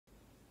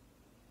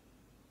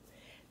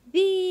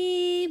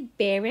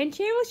Bear and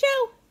Cheryl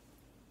Show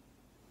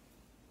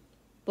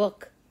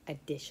book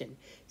edition.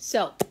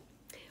 So,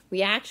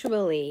 we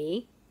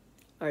actually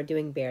are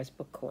doing Bear's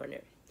Book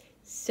Corner.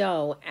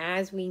 So,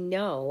 as we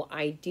know,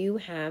 I do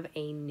have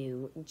a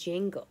new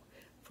jingle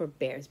for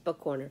Bear's Book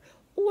Corner,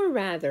 or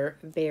rather,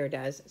 Bear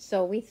does.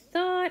 So, we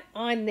thought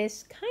on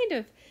this kind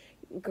of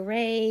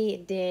gray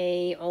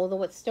day,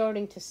 although it's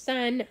starting to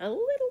sun a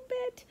little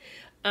bit,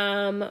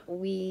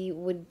 we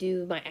would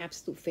do my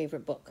absolute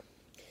favorite book.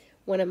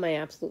 One of my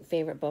absolute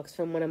favorite books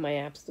from one of my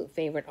absolute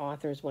favorite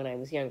authors when I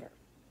was younger.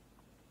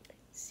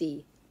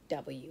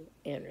 C.W.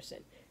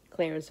 Anderson.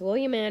 Clarence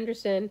William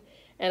Anderson.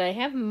 And I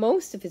have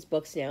most of his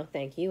books now.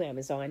 Thank you,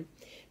 Amazon.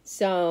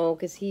 So,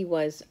 because he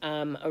was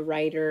a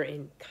writer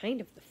in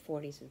kind of the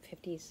 40s and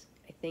 50s,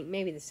 I think,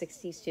 maybe the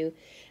 60s too.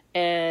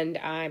 And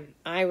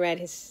I read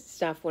his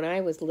stuff when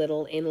I was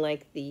little in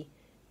like the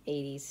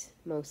 80s,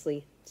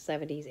 mostly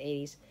 70s,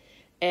 80s,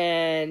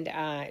 and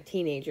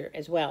teenager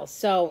as well.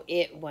 So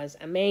it was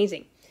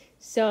amazing.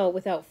 So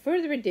without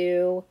further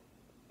ado,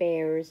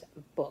 Bear's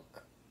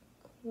Book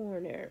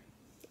Corner.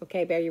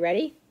 Okay, Bear, you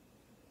ready?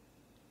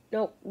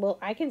 No, well,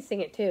 I can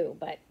sing it too,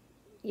 but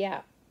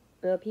yeah,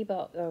 the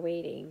people are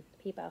waiting.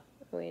 People are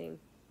waiting.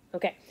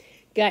 Okay,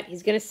 good.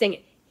 He's going to sing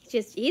it.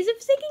 He's a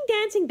singing,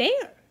 dancing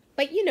bear.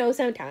 But you know,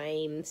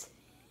 sometimes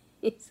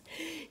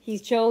he's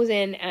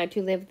chosen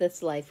to live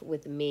this life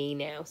with me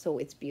now, so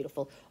it's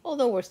beautiful.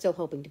 Although we're still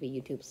hoping to be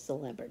YouTube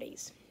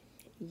celebrities,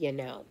 you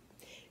know.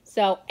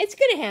 So it's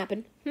going to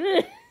happen.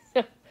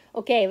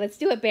 Okay, let's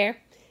do it, Bear.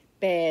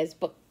 Bear's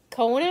Book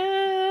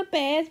Corner,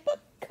 Bear's Book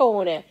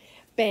Corner,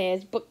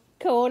 Bear's Book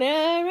Corner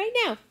right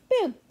now.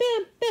 Boom,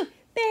 boom, boom.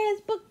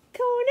 Bear's Book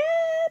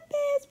Corner,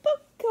 Bear's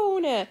Book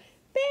Corner,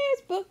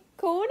 Bear's Book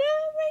Corner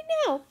right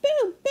now.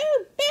 Boom,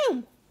 boom,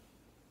 boom.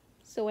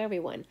 So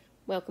everyone,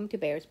 welcome to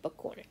Bear's Book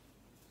Corner.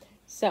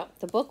 So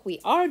the book we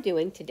are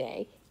doing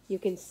today, you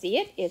can see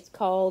it. It's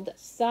called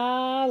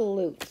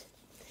Salute.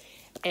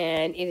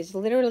 And it is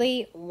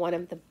literally one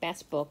of the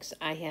best books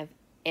I have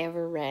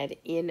ever read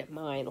in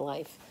my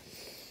life.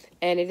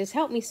 And it has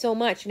helped me so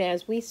much. And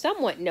as we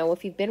somewhat know,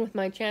 if you've been with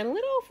my channel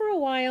at all for a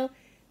while,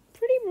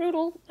 pretty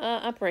brutal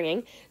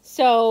upbringing.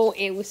 So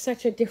it was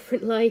such a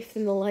different life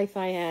than the life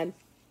I had.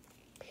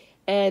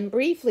 And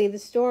briefly, the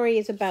story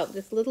is about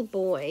this little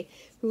boy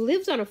who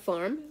lives on a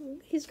farm.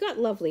 He's got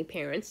lovely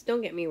parents,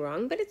 don't get me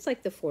wrong, but it's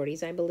like the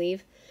 40s, I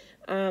believe,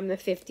 the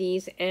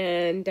 50s.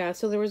 And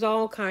so there was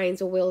all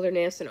kinds of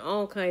wilderness and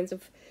all kinds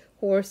of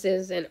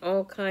horses and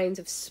all kinds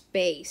of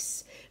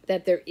space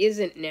that there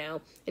isn't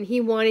now. And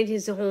he wanted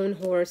his own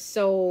horse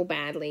so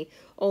badly,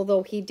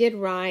 although he did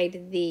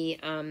ride the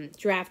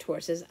draft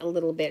horses a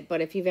little bit. But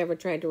if you've ever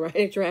tried to ride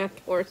a draft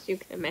horse, you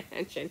can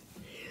imagine.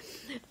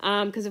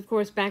 Because, of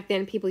course, back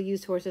then people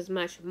used horses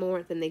much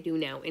more than they do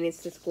now. And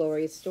it's this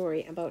glorious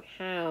story about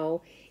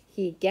how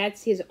he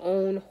gets his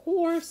own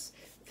horse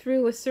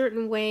through a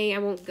certain way. I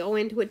won't go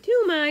into it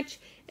too much.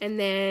 And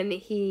then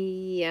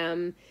he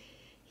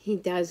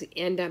does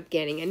end up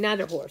getting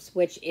another horse,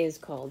 which is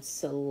called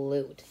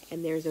Salute.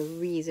 And there's a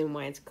reason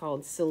why it's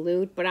called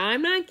Salute, but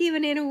I'm not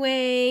giving it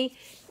away.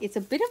 It's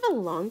a bit of a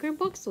longer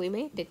book, so we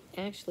may have to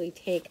actually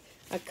take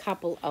a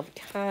couple of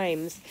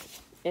times.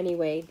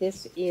 Anyway,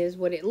 this is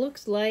what it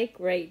looks like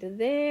right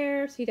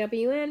there,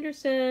 C.W.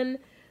 Anderson,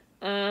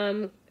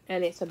 and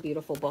it's a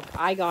beautiful book.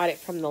 I got it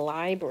from the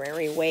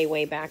library way,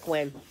 way back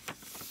when,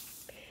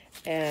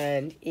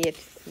 and it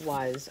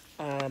was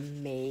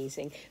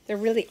amazing. There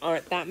really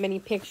aren't that many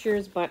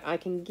pictures, but I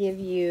can give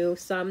you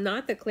some.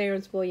 Not that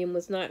Clarence William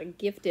was not a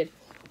gifted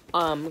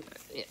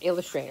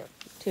illustrator,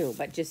 too,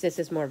 but just this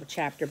is more of a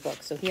chapter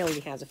book, so he only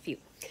has a few,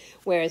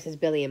 whereas his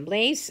Billy and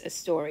Blaze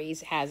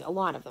stories has a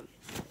lot of them.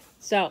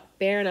 So,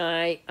 Bear and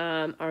I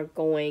are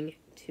going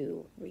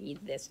to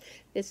read this.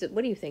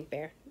 What do you think,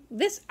 Bear?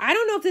 I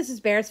don't know if this is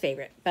Bear's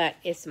favorite, but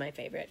it's my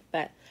favorite.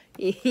 But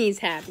he's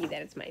happy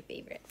that it's my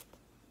favorite.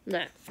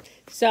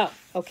 So,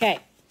 okay.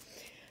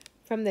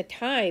 From the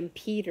time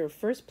Peter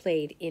first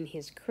played in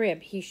his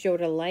crib, he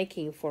showed a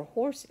liking for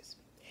horses.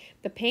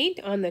 The paint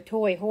on the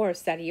toy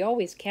horse that he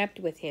always kept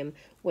with him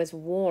was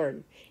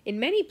worn. In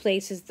many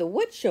places, the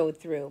wood showed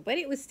through, but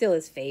it was still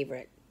his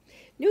favorite.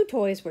 New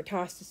toys were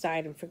tossed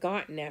aside and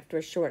forgotten after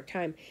a short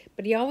time,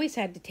 but he always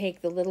had to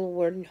take the little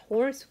wooden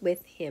horse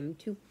with him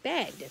to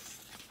bed.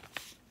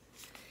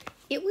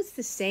 It was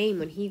the same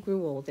when he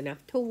grew old enough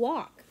to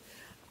walk.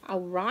 A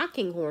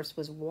rocking horse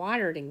was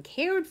watered and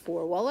cared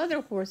for, while other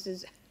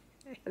horses,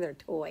 other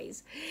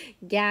toys,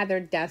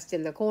 gathered dust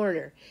in the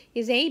corner.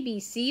 His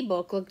ABC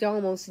book looked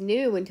almost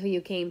new until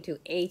you came to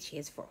H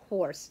is for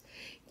horse.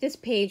 This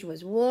page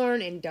was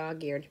worn and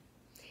dog-eared.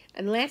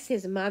 Unless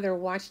his mother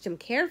watched him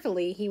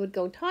carefully, he would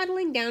go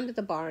toddling down to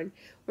the barn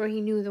where he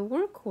knew the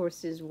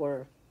workhorses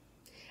were.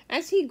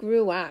 As he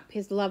grew up,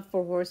 his love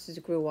for horses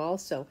grew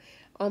also.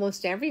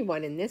 Almost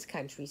everyone in this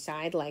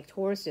countryside liked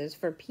horses,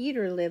 for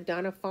Peter lived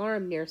on a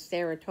farm near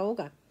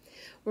Saratoga,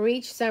 where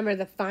each summer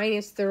the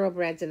finest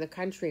thoroughbreds in the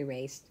country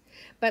raced.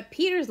 But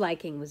Peter's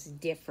liking was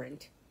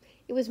different.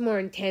 It was more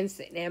intense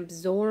and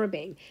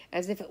absorbing,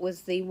 as if it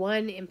was the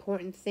one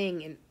important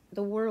thing in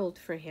the world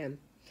for him.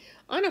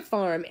 On a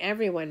farm,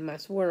 everyone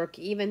must work,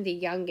 even the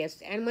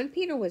youngest, and when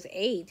Peter was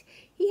 8,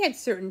 he had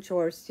certain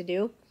chores to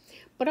do.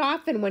 But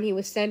often when he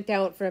was sent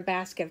out for a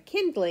basket of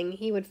kindling,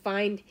 they would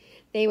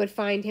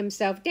find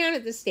himself down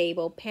at the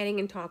stable, petting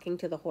and talking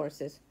to the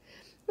horses.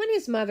 When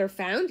his mother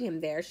found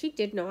him there, she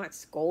did not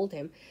scold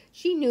him.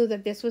 She knew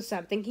that this was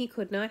something he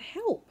could not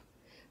help.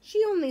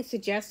 She only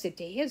suggested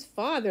to his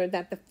father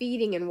that the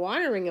feeding and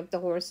watering of the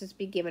horses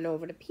be given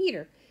over to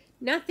Peter.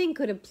 Nothing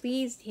could have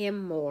pleased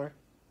him more.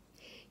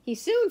 He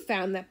soon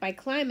found that by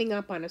climbing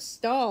up on a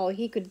stall,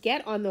 he could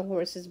get on the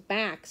horses'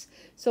 backs,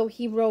 so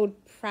he rode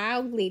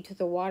proudly to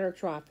the water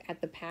trough at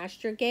the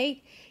pasture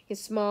gate,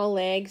 his small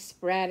legs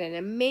spread at an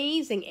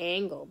amazing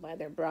angle by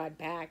their broad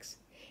backs.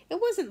 It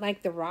wasn't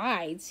like the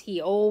rides he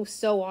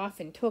so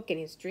often took in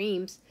his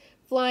dreams,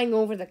 flying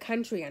over the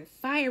country on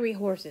fiery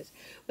horses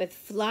with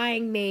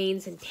flying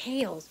manes and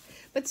tails,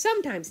 but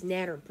sometimes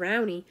Ned or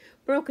Brownie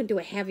broke into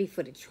a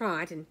heavy-footed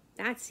trot, and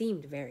that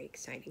seemed very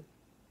exciting.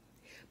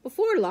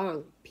 Before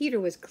long, Peter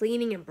was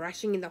cleaning and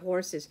brushing the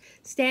horses,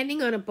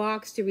 standing on a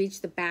box to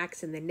reach the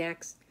backs and the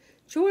necks.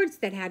 Chores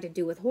that had to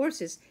do with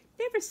horses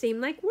never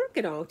seemed like work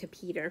at all to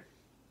Peter.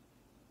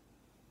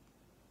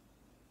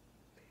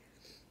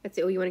 That's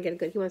it. Oh, he wants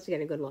to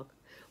get a good look.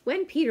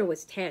 When Peter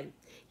was 10,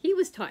 he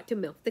was taught to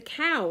milk the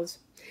cows.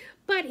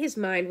 But his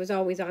mind was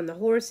always on the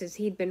horses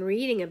he'd been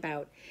reading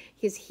about.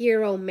 His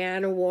hero,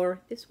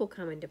 Man-O-War. This will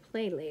come into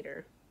play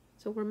later.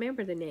 So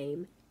remember the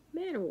name,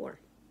 Man-O-War.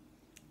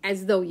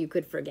 As though you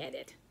could forget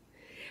it.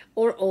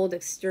 Or Old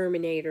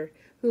Exterminator,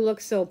 who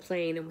looked so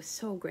plain and was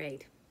so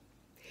great.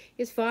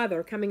 His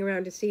father, coming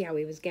around to see how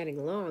he was getting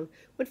along,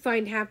 would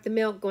find half the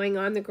milk going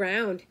on the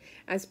ground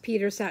as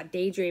Peter sat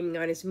daydreaming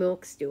on his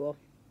milk stool.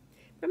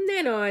 From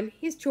then on,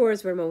 his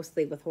chores were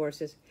mostly with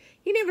horses.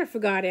 He never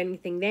forgot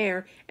anything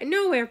there, and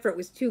no effort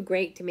was too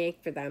great to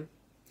make for them.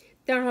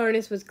 Their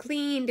harness was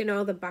cleaned and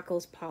all the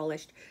buckles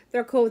polished.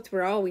 Their coats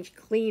were always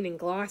clean and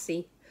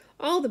glossy.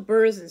 All the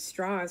burrs and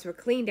straws were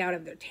cleaned out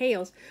of their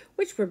tails,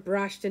 which were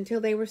brushed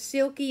until they were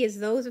silky as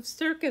those of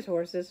circus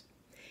horses.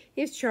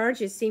 His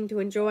charges seemed to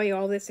enjoy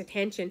all this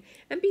attention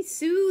and be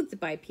soothed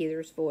by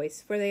Peter's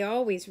voice, for they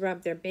always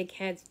rubbed their big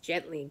heads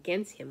gently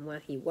against him while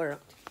he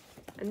worked.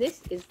 And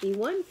this is the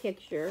one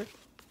picture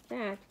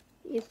that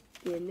is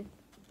in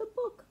the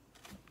book.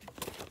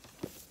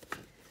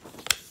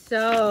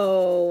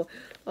 So,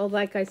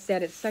 like I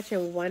said, it's such a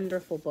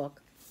wonderful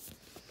book.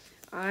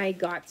 I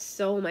got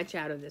so much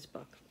out of this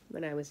book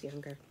when I was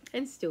younger,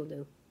 and still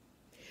do.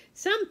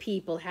 Some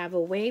people have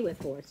a way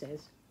with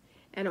horses,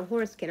 and a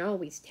horse can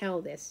always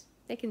tell this.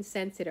 They can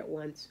sense it at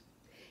once.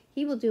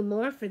 He will do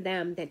more for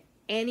them than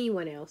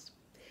anyone else.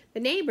 The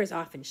neighbors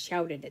often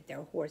shouted at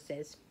their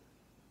horses.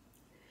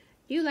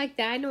 Do you like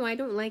that? No, I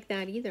don't like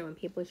that either when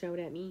people shout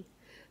at me.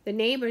 The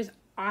neighbors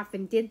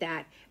often did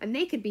that, and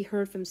they could be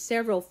heard from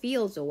several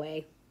fields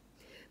away.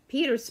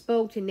 Peter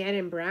spoke to Ned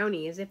and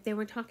Brownie as if he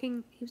was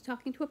talking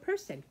to a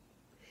person,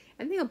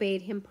 and they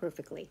obeyed him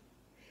perfectly.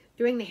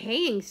 During the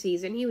haying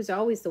season, he was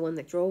always the one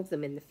that drove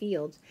them in the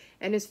fields,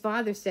 and his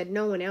father said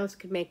no one else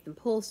could make them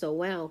pull so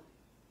well.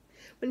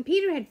 When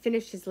Peter had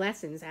finished his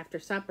lessons after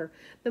supper,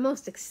 the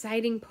most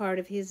exciting part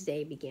of his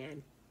day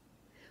began.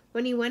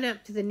 When he went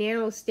up to the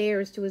narrow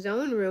stairs to his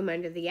own room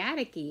under the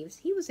attic eaves,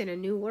 he was in a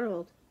new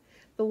world.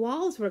 The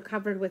walls were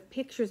covered with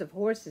pictures of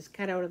horses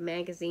cut out of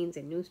magazines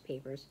and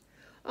newspapers.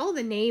 All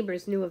the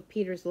neighbors knew of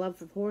Peter's love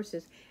for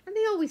horses, and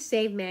they always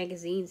saved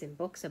magazines and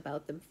books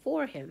about them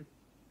for him.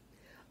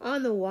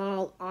 On the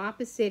wall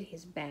opposite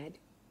his bed,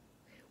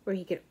 where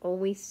he could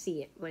always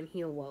see it when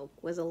he awoke,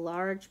 was a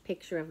large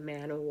picture of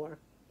Man-O-War,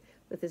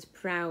 with his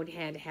proud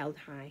head held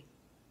high.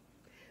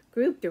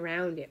 Grouped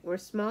around it were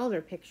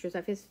smaller pictures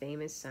of his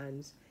famous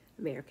sons,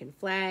 American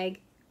flag,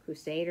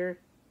 Crusader,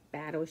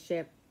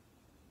 battleship,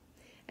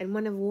 and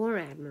one of War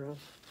Admiral.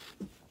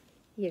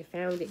 He had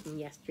found it in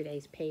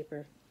yesterday's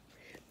paper.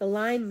 The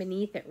line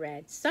beneath it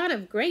read, "Son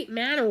of great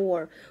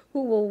Man-O-War,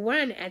 who will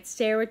run at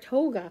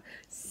Saratoga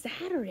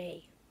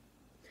Saturday."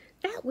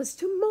 That was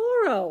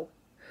tomorrow.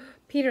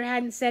 Peter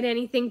hadn't said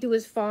anything to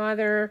his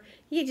father.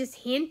 He had just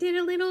hinted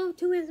a little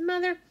to his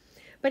mother,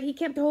 but he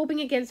kept hoping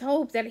against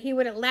hope that he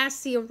would at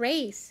last see a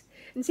race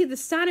and see the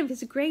son of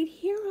his great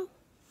hero.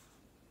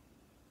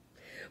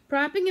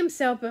 Propping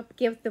himself up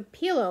against the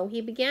pillow, he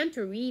began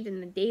to read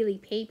in the daily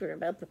paper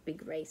about the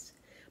big race.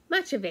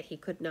 Much of it he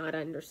could not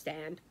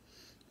understand,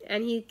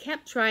 and he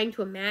kept trying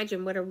to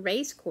imagine what a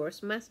race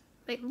course might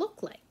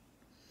look like.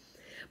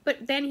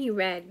 But then he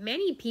read,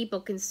 many people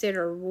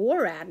consider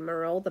War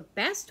Admiral the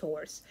best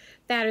horse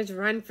that has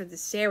run for the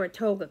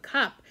Saratoga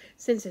Cup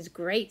since his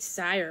great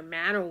sire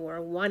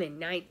Man-O-War won in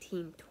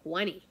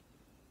 1920.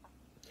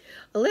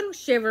 A little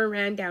shiver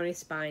ran down his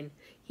spine.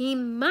 He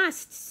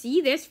must see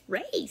this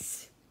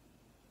race,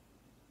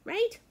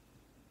 right?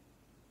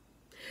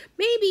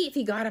 Maybe if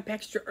he got up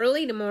extra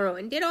early tomorrow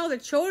and did all the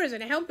chores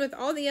and helped with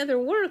all the other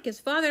work,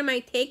 his father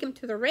might take him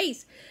to the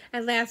race.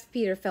 At last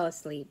Peter fell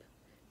asleep.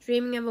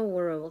 dreaming of a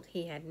world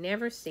he had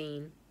never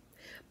seen,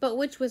 but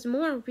which was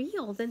more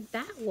real than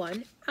that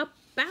one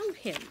about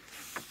him.